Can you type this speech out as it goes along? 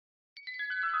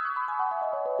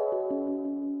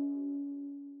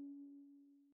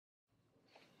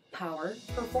Power,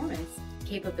 performance,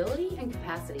 capability, and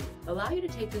capacity allow you to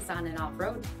take this on and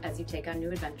off-road as you take on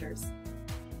new adventures.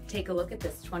 Take a look at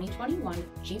this 2021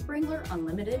 Jeep Wrangler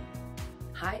Unlimited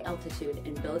High Altitude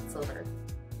in billet silver.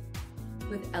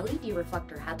 With LED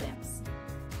reflector headlamps,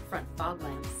 front fog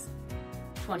lamps,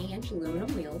 20-inch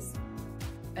aluminum wheels,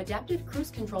 adaptive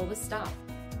cruise control with stop,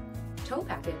 tow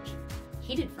package,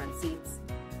 heated front seats,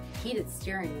 heated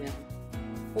steering wheel,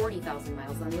 40,000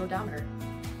 miles on the odometer,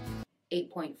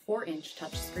 8.4-inch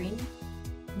touchscreen,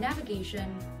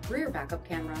 navigation, rear backup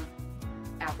camera,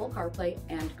 Apple CarPlay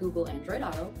and Google Android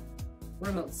Auto,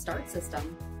 remote start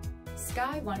system,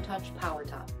 Sky One-Touch power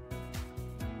top,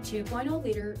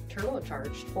 2.0-liter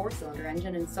turbocharged 4-cylinder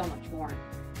engine, and so much more.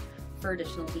 For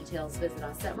additional details, visit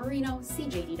us at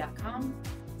marinocjd.com,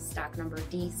 stock number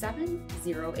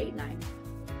D7089.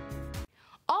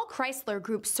 All Chrysler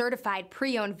Group certified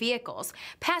pre-owned vehicles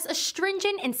pass a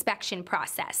stringent inspection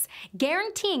process,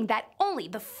 guaranteeing that only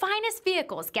the finest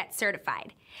vehicles get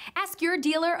certified. Ask your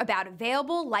dealer about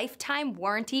available lifetime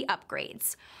warranty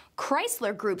upgrades.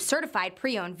 Chrysler Group certified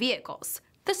pre-owned vehicles,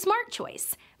 the smart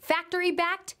choice,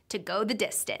 factory-backed to go the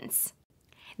distance.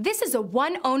 This is a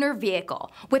one-owner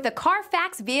vehicle with a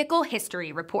Carfax Vehicle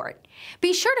History Report.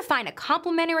 Be sure to find a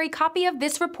complimentary copy of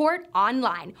this report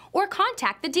online or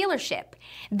contact the dealership.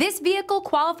 This vehicle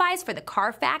qualifies for the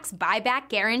Carfax Buyback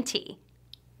Guarantee.